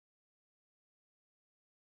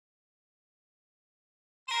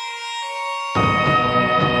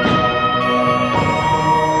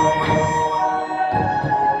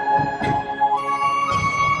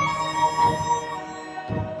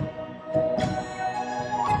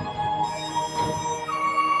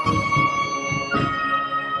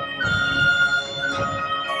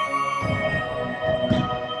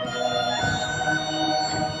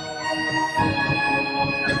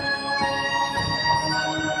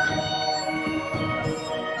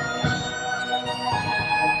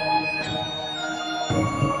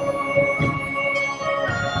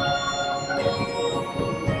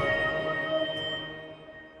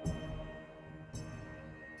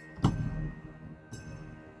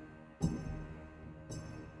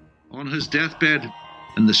On his deathbed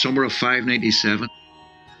in the summer of 597,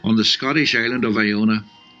 on the Scottish island of Iona,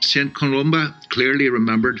 St. Columba clearly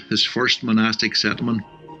remembered his first monastic settlement,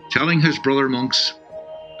 telling his brother monks,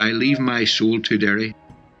 "I leave my soul to Derry."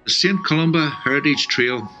 The St. Columba Heritage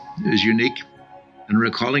Trail is unique in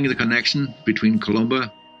recalling the connection between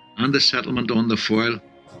Columba and the settlement on the Foyle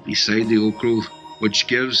beside the oak grove, which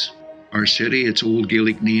gives our city its old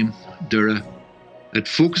Gaelic name, Derry. It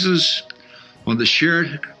focuses on the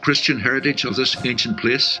shared Christian heritage of this ancient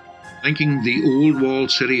place, linking the old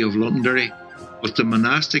walled city of Londonderry with the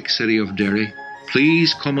monastic city of Derry.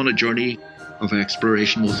 Please come on a journey of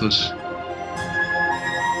exploration with us.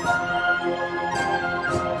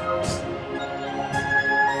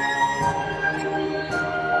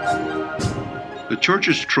 The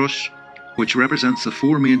church's trust, which represents the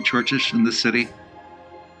four main churches in the city,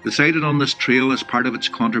 decided on this trail as part of its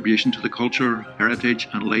contribution to the culture, heritage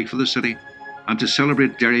and life of the city, and to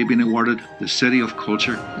celebrate Derry being awarded the City of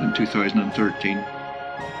Culture in 2013.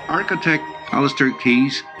 Architect Alistair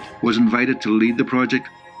Keys was invited to lead the project,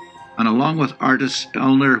 and along with artists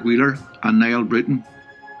Eleanor Wheeler and Niall Bruton,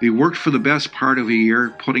 they worked for the best part of a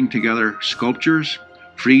year putting together sculptures,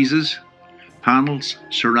 friezes, panels,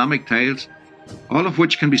 ceramic tiles, all of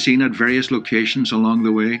which can be seen at various locations along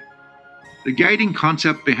the way. The guiding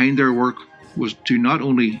concept behind their work was to not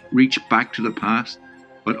only reach back to the past,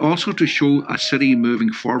 but also to show a city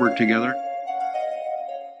moving forward together.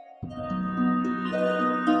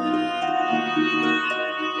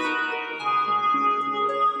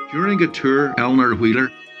 During a tour, Eleanor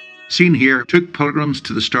Wheeler, seen here, took pilgrims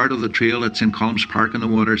to the start of the trail at St. Columba's Park on the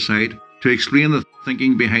waterside to explain the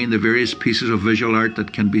thinking behind the various pieces of visual art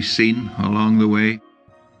that can be seen along the way.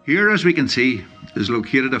 Here, as we can see, is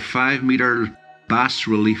located a 5-metre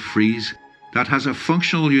bas-relief frieze that has a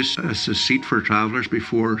functional use as a seat for travellers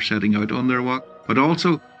before setting out on their walk, but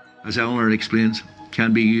also, as Eleanor explains,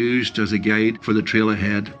 can be used as a guide for the trail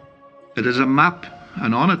ahead. It is a map,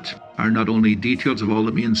 and on it are not only details of all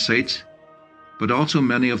the main sites, but also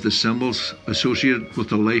many of the symbols associated with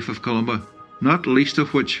the life of Columba, not least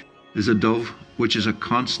of which is a dove, which is a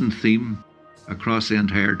constant theme across the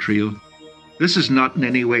entire trail. This is not in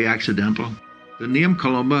any way accidental. The name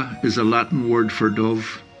Columba is a Latin word for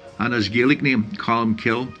dove, and his Gaelic name, Colum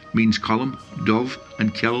Kill, means column, dove,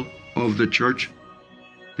 and kill of the church.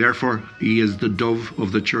 Therefore, he is the dove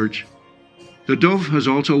of the church. The dove has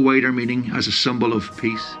also a wider meaning as a symbol of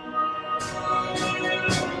peace.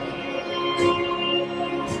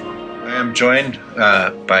 I am joined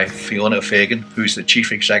by Fiona Fagan, who's the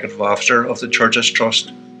Chief Executive Officer of the Church's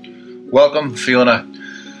Trust. Welcome, Fiona.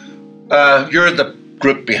 You're the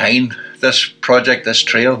group behind this project, this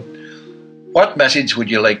trail. What message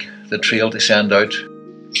would you like the trail to send out?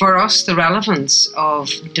 For us, the relevance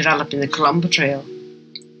of developing the Columba Trail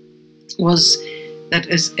was that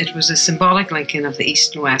it was a symbolic linking of the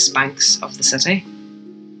east and west banks of the city.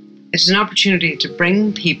 It's an opportunity to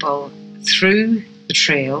bring people through the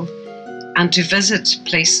trail and to visit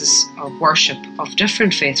places of worship of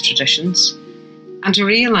different faith traditions, and to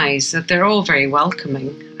realise that they're all very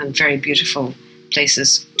welcoming and very beautiful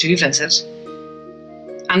places to visit.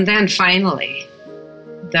 And then finally,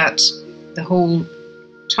 that the whole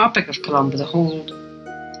topic of Columba, the whole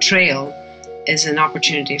trail, is an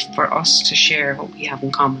opportunity for us to share what we have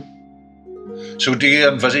in common. So do you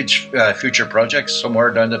envisage future projects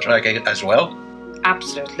somewhere down the track as well?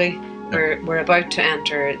 Absolutely. We're about to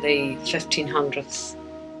enter the 1500th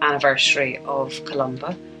anniversary of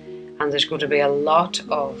Columba, and there's going to be a lot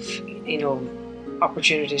of,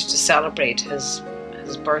 opportunities to celebrate his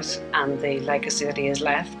birth and the legacy that he has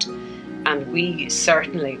left, and we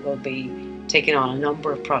certainly will be taking on a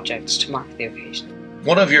number of projects to mark the occasion.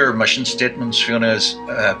 One of your mission statements, Fiona, is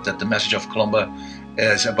that the message of Columba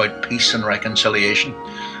is about peace and reconciliation.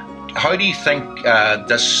 How do you think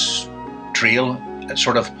this trail,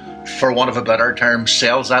 sort of, for want of a better term,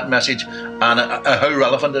 sells that message, and how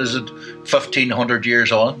relevant is it 1500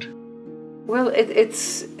 years on? Well, it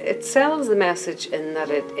sells the message in that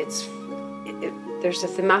there's a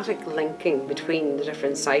thematic linking between the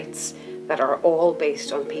different sites that are all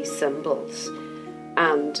based on peace symbols,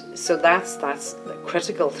 and so that's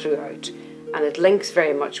critical throughout, and it links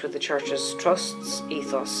very much with the Church's Trust's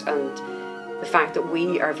ethos and the fact that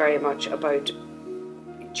we are very much about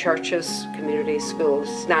churches, communities, schools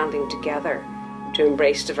standing together to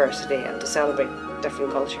embrace diversity and to celebrate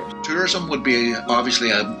different cultures. Tourism would be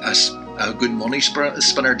obviously a good money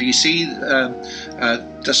spinner. Do you see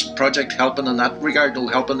this project helping in that regard,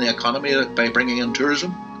 helping the economy by bringing in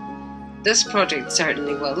tourism? This project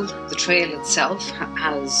certainly will. The trail itself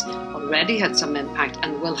has already had some impact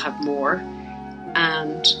and will have more.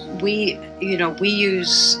 And we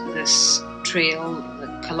use this trail, the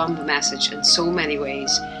Columba message, in so many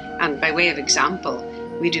ways. And by way of example,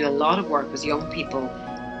 we do a lot of work with young people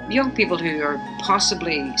who are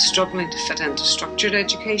possibly struggling to fit into structured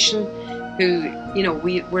education, who,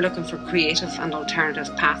 we're looking for creative and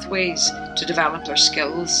alternative pathways to develop their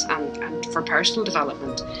skills and for personal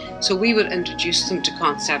development. So we would introduce them to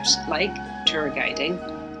concepts like tour guiding,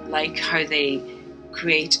 like how they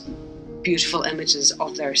create beautiful images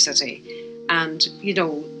of their city. And,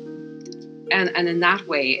 and in that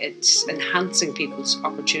way, it's enhancing people's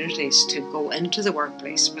opportunities to go into the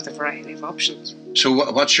workplace with a variety of options.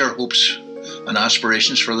 So what's your hopes and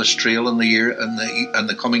aspirations for this trail in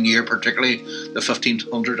the coming year, particularly the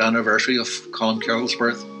 1500th anniversary of Colin Carroll's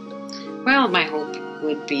birth? Well, my hope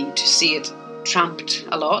would be to see it tramped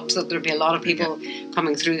a lot, that there'd be a lot of people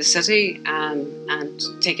coming through the city and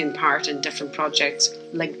taking part in different projects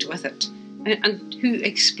linked with it, and who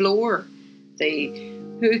explore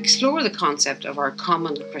the concept of our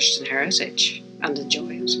common Christian heritage and enjoy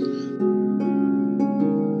it.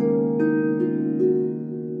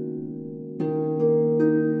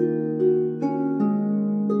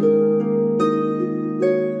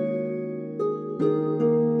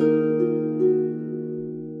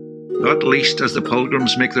 Not least as the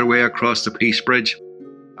pilgrims make their way across the Peace Bridge,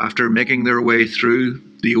 after making their way through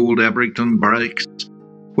the old Ebrington barracks,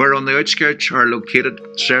 where on the outskirts are located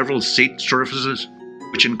several seat surfaces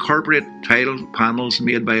which incorporate tile panels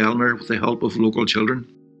made by Eleanor with the help of local children.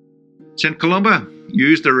 St. Columba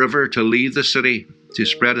used the river to leave the city to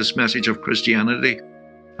spread his message of Christianity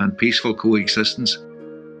and peaceful coexistence,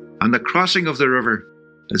 and the crossing of the river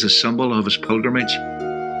is a symbol of his pilgrimage.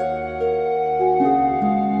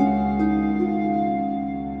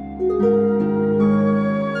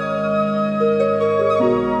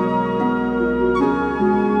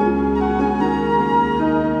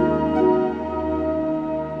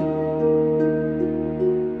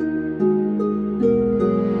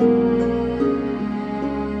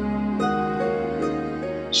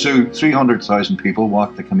 So 300,000 people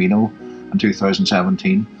walked the Camino in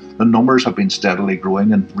 2017. The numbers have been steadily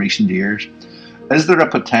growing in recent years. Is there a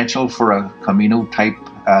potential for a Camino type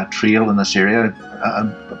trail in this area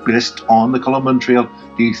based on the Columban Trail?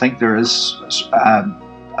 Do you think there is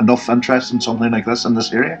enough interest in something like this in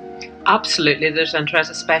this area? Absolutely, there's interest,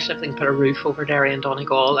 especially if they can put a roof over Derry and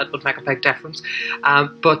Donegal. It would make a big difference.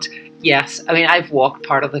 But yes, I mean, I've walked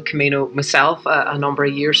part of the Camino myself a number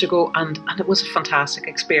of years ago, and it was a fantastic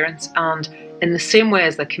experience. And in the same way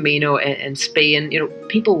as the Camino in Spain,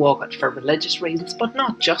 people walk it for religious reasons, but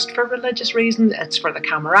not just for religious reasons. It's for the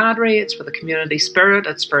camaraderie, it's for the community spirit,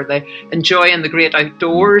 it's for the enjoying the great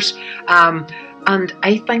outdoors. And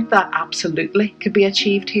I think that absolutely could be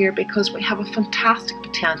achieved here, because we have a fantastic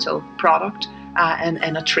potential product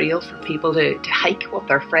in a trail for people to hike with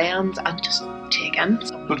their friends and just take in.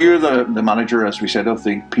 Look, you're the manager, as we said, of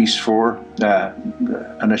the Peace 4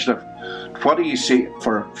 initiative. What do you see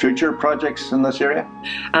for future projects in this area?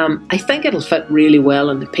 I think it'll fit really well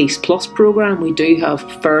in the Peace Plus programme. We do have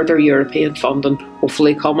further European funding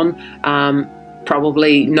hopefully coming.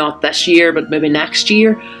 Probably not this year, but maybe next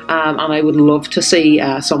year. And I would love to see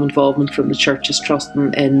some involvement from the Churches Trust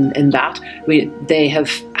in that. They have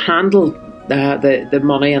handled the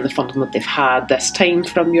money and the funding that they've had this time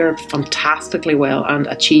from Europe fantastically well and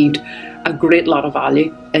achieved a great lot of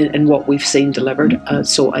value in what we've seen delivered.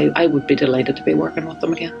 So I would be delighted to be working with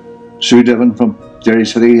them again. Sue Devon from Derry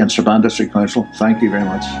City and Strabane District Council, thank you very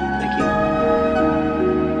much. Thank you.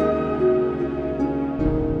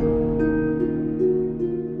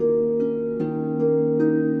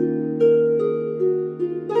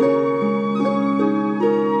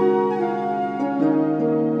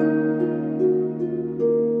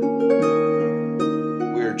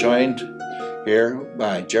 Joined here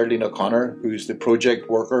by Geraldine O'Connor, who's the project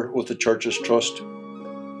worker with the Churches Trust.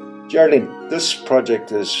 Geraldine, this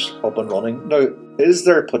project is up and running. Now, is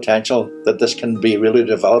there potential that this can be really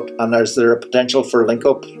developed, and is there a potential for link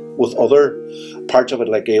up with other parts of it,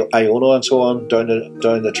 like Iona and so on, down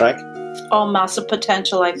the track? Oh, massive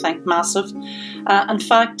potential, I think, massive. In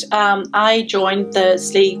fact, I joined the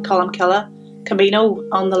Slieve Columkilla Camino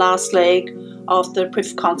on the last leg of the proof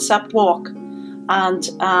of concept walk. And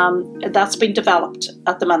that's been developed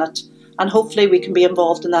at the minute, and hopefully we can be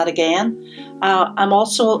involved in that again. I'm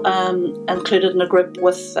also included in a group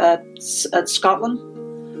with at Scotland,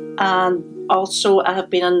 and also I have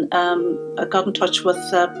been got in touch with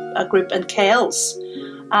a group in Kells.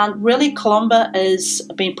 And really, Columba is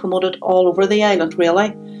being promoted all over the island,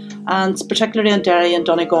 really, and particularly in Derry and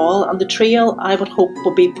Donegal. And the trail, I would hope,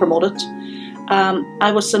 will be promoted.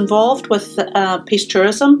 I was involved with peace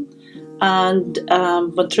tourism and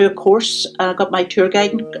went through a course, got my tour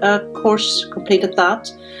guiding course, completed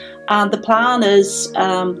that. And the plan is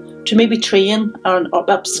to maybe train or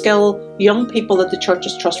upskill young people that the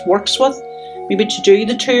Churches Trust works with, maybe to do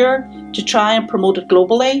the tour, to try and promote it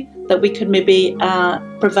globally, that we could maybe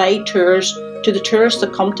provide tours to the tourists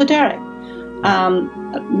that come to Derry,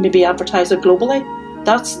 maybe advertise it globally.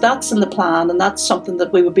 That's in the plan, and that's something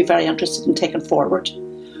that we would be very interested in taking forward.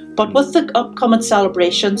 But with the upcoming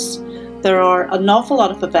celebrations, there are an awful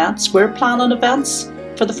lot of events. We're planning events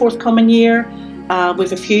for the forthcoming year.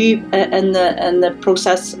 We've a few in the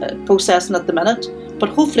processing at the minute, but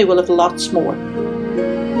hopefully we'll have lots more.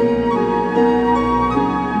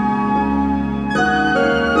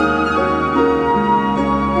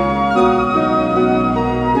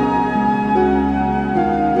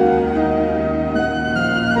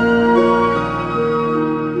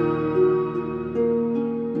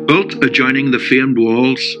 Built adjoining the famed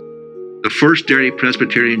walls, the first Derry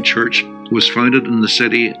Presbyterian Church was founded in the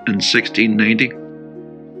city in 1690,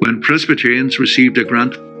 when Presbyterians received a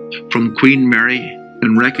grant from Queen Mary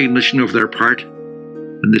in recognition of their part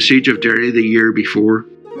in the siege of Derry the year before.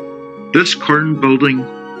 This current building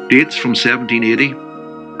dates from 1780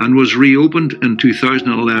 and was reopened in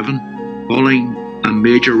 2011 following a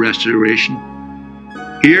major restoration.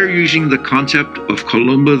 Here, using the concept of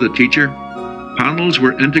Columba the teacher, panels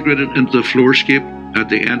were integrated into the floorscape at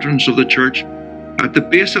the entrance of the church. At the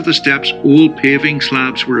base of the steps, old paving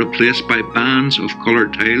slabs were replaced by bands of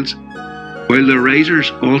coloured tiles, while the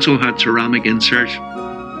risers also had ceramic inserts.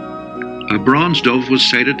 A bronze dove was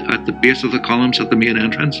sited at the base of the columns at the main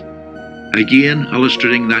entrance, again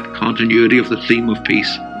illustrating that continuity of the theme of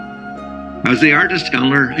peace. As the artist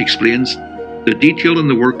Eleanor explains, the detail in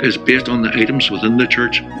the work is based on the items within the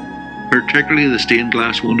church, particularly the stained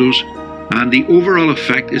glass windows, and the overall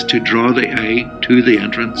effect is to draw the eye to the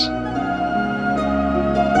entrance.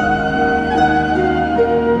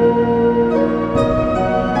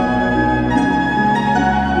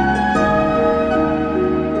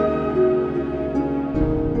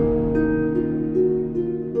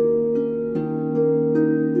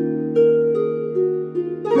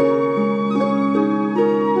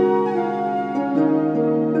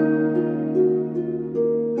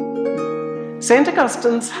 St.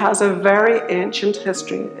 Augustine's has a very ancient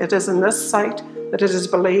history. It is in this site that it is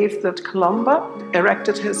believed that Columba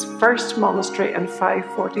erected his first monastery in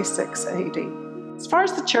 546 AD. As far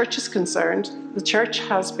as the church is concerned, the church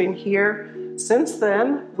has been here since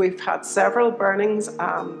then. We've had several burnings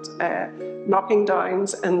and knocking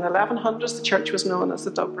downs. In the 1100s, the church was known as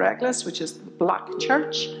the Dub Reglis, which is the Black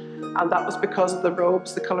Church, and that was because of the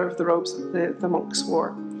robes, the colour of the robes that the monks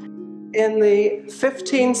wore. In the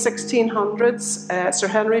 1600s, Sir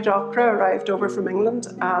Henry Dockwra arrived over from England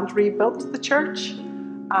and rebuilt the church,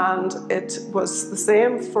 and it was the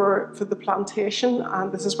same for the plantation,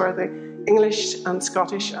 and this is where the English and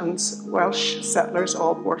Scottish and Welsh settlers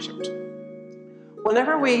all worshipped.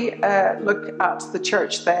 Whenever we look at the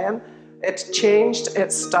church then, it changed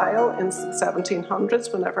its style in the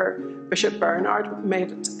 1700s whenever Bishop Bernard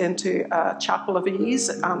made it into a chapel of ease,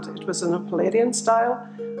 and it was in a Palladian style.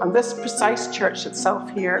 And this precise church itself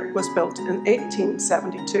here was built in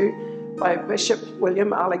 1872 by Bishop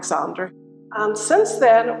William Alexander. And since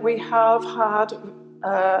then we have had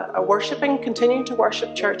continuing to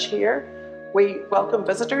worship church here. We welcome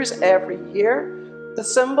visitors every year. The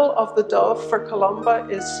symbol of the dove for Columba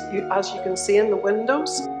is, as you can see in the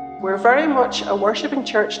windows. We're very much a worshipping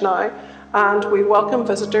church now, and we welcome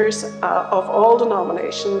visitors of all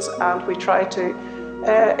denominations, and we try to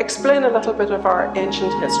explain a little bit of our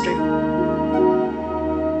ancient history.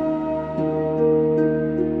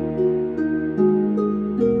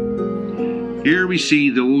 Here we see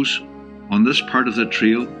those on this part of the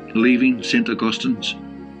trail leaving St. Augustine's,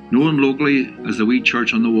 known locally as the Wee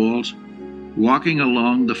Church on the Walls, walking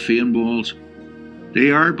along the famed walls. They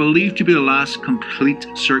are believed to be the last complete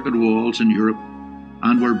circuit walls in Europe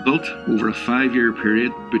and were built over a 5-year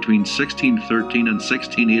period between 1613 and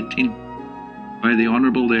 1618 by the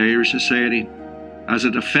Honourable the Irish Society as a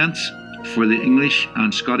defence for the English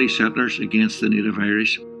and Scottish settlers against the native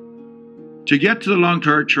Irish. To get to the Long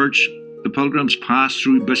Tower Church, the pilgrims pass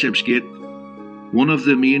through Bishop's Gate, one of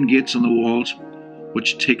the main gates on the walls,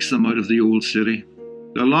 which takes them out of the old city.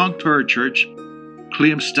 The Long Tower Church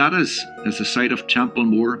claims status as the site of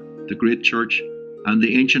Templemore, the Great Church, and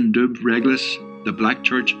the ancient Dub Reglis, the Black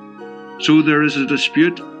Church, so there is a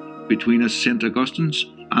dispute between St. Augustine's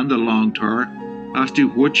and the Long Tower as to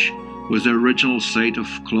which was the original site of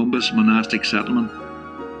Columba's monastic settlement.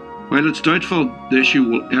 While it's doubtful the issue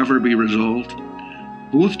will ever be resolved,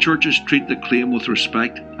 both churches treat the claim with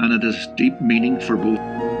respect, and it has deep meaning for both.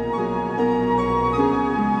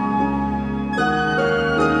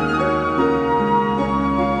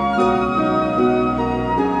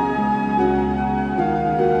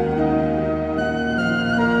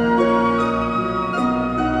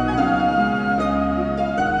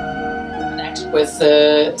 With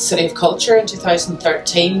the City of Culture in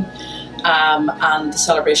 2013 and the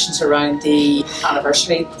celebrations around the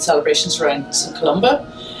anniversary celebrations around St Columba,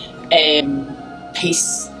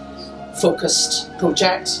 peace-focused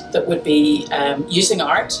project that would be using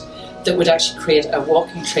art that would actually create a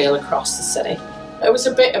walking trail across the city. It was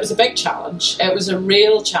a big challenge. It was a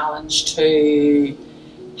real challenge to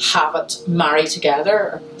have it marry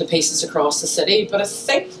together the pieces across the city, but I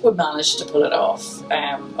think we managed to pull it off.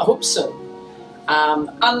 I hope so.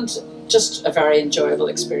 And just a very enjoyable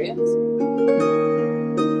experience.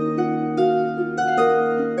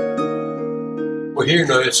 We're here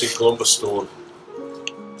now at St Columba Stone.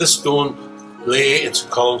 This stone lay in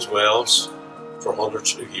St Columba's Wells for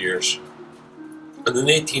hundreds of years. And in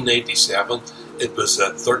 1897, it was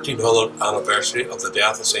the 1300th anniversary of the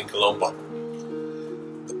death of St Columba.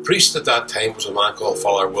 The priest at that time was a man called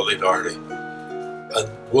Father Willie Doherty. And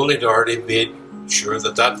Willie Doherty made sure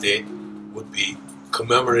that that date would be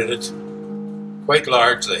commemorated quite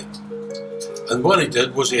largely. And what he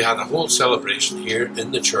did was he had a whole celebration here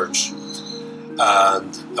in the church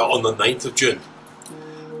and on the 9th of June.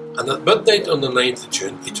 And at midnight on the 9th of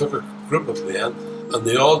June, he took a group of men and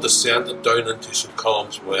they all descended down into St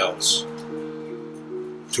Columba's Wells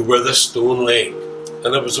to where this stone lay.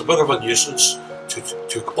 And it was a bit of a nuisance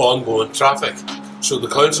to ongoing traffic, so the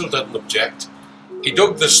council didn't object. He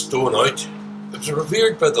dug this stone out. It was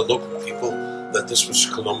revered by the local people that this was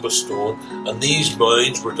Columba stone, and these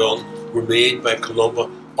mounds were made by Columba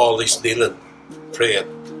always kneeling, praying.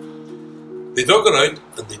 They dug it out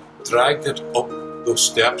and they dragged it up those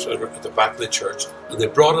steps at the back of the church, and they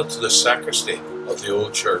brought it to the sacristy of the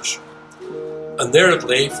old church. And there it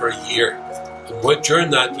lay for a year. And during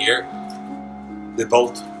that year, they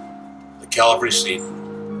built the Calvary scene.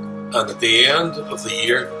 And at the end of the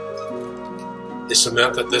year, they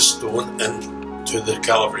cemented this stone into the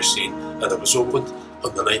Calvary scene, and it was opened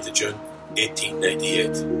on the 9th of June,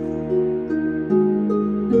 1898.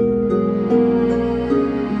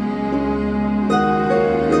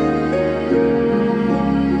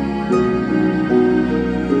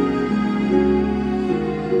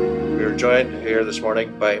 We are joined here this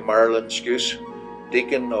morning by Marilyn Scouse,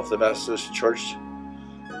 Deacon of the Methodist Church.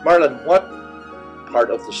 Marilyn, what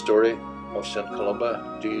part of the story of St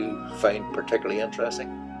Columba do you find particularly interesting?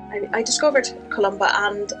 I discovered Columba,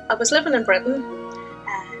 and I was living in Britain,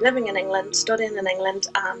 living in England, studying in England,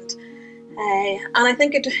 and I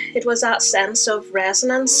think it was that sense of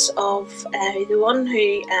resonance of the one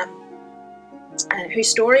whose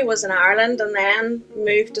story was in Ireland and then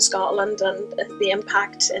moved to Scotland, and the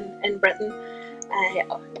impact in Britain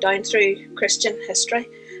down through Christian history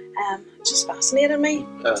just fascinated me.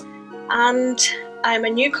 And I'm a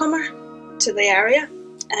newcomer to the area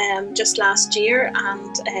just last year,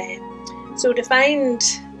 and so to find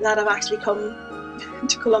that I've actually come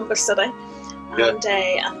to Columba City and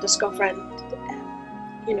discovering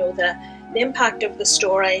the impact of the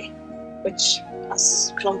story, which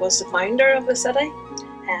as Columba was the founder of the city,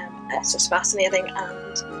 it's just fascinating.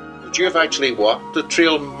 And you have actually walked the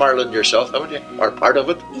trail, Marilyn, yourself, haven't you? Or part of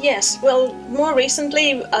it? Yes, well, more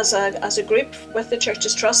recently as a group with the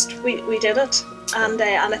Church's Trust, we did it, and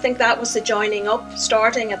I think that was the joining up,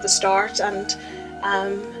 starting at the start and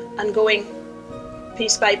going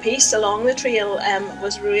piece by piece along the trail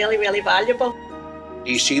was really, really valuable.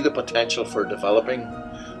 Do you see the potential for developing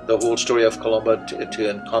the whole story of Columba to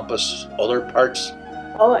encompass other parts?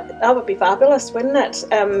 Oh, that would be fabulous, wouldn't it?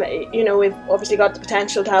 We've obviously got the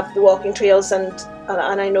potential to have the walking trails, and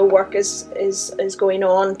I know work is going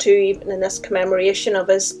on too, even in this commemoration of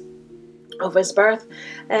his birth.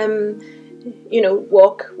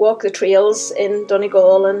 Walk the trails in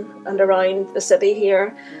Donegal and around the city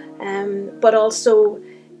here. But also,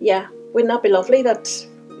 wouldn't that be lovely that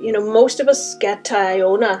most of us get to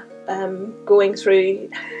Iona, going through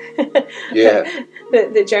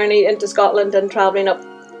the journey into Scotland and travelling up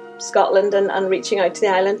Scotland and reaching out to the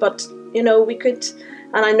island, but we could,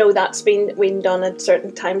 and I know that's been done at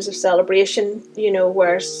certain times of celebration,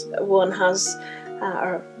 where one has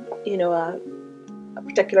a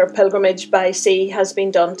particular pilgrimage by sea has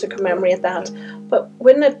been done to commemorate that. But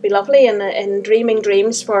wouldn't it be lovely in dreaming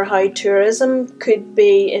dreams for how tourism could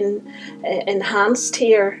be enhanced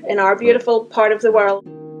here in our beautiful part of the world?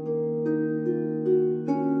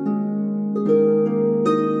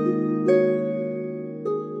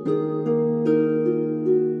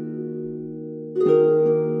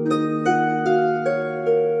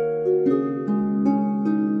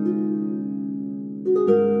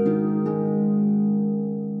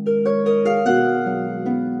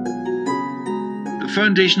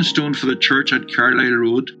 foundation stone for the church at Carlisle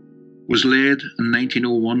Road was laid in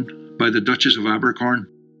 1901 by the Duchess of Abercorn,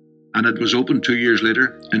 and it was opened 2 years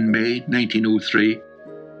later in May 1903.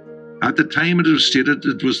 At the time it was stated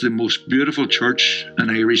it was the most beautiful church in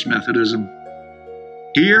Irish Methodism.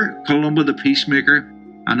 Here, Columba the peacemaker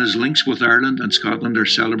and his links with Ireland and Scotland are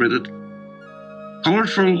celebrated.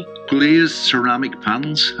 Colourful glazed ceramic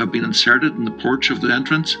panels have been inserted in the porch of the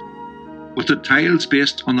entrance, with the tiles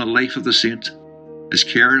based on the life of the saint, his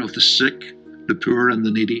care of the sick, the poor and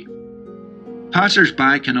the needy.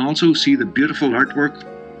 Passers-by can also see the beautiful artwork,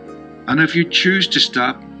 and if you choose to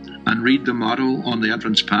stop and read the motto on the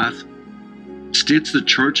entrance path, it states the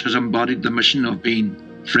church has embodied the mission of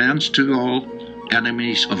being friends to all,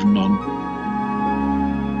 enemies of none.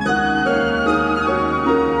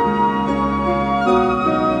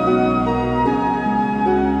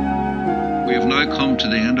 We have now come to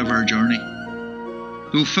the end of our journey.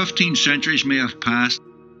 Though 15 centuries may have passed,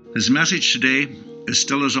 his message today is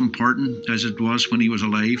still as important as it was when he was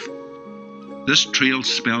alive. This trail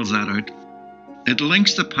spells that out. It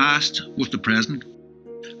links the past with the present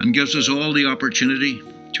and gives us all the opportunity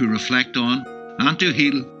to reflect on and to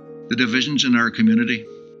heal the divisions in our community.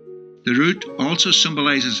 The route also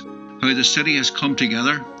symbolises how the city has come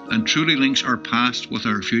together and truly links our past with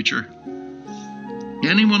our future.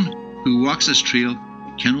 Anyone who walks this trail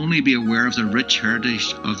can only be aware of the rich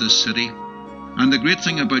heritage of this city. And the great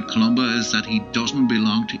thing about Columba is that he doesn't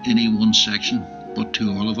belong to any one section, but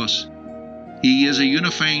to all of us. He is a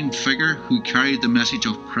unifying figure who carried the message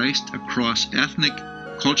of Christ across ethnic,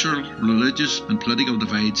 cultural, religious and political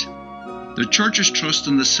divides. The church's trust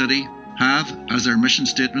in the city have, as their mission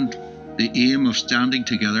statement, the aim of standing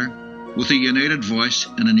together with a united voice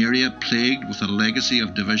in an area plagued with a legacy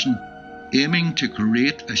of division, aiming to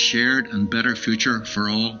create a shared and better future for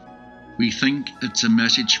all. We think it's a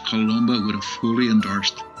message Columba would have fully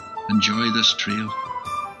endorsed. Enjoy this trail.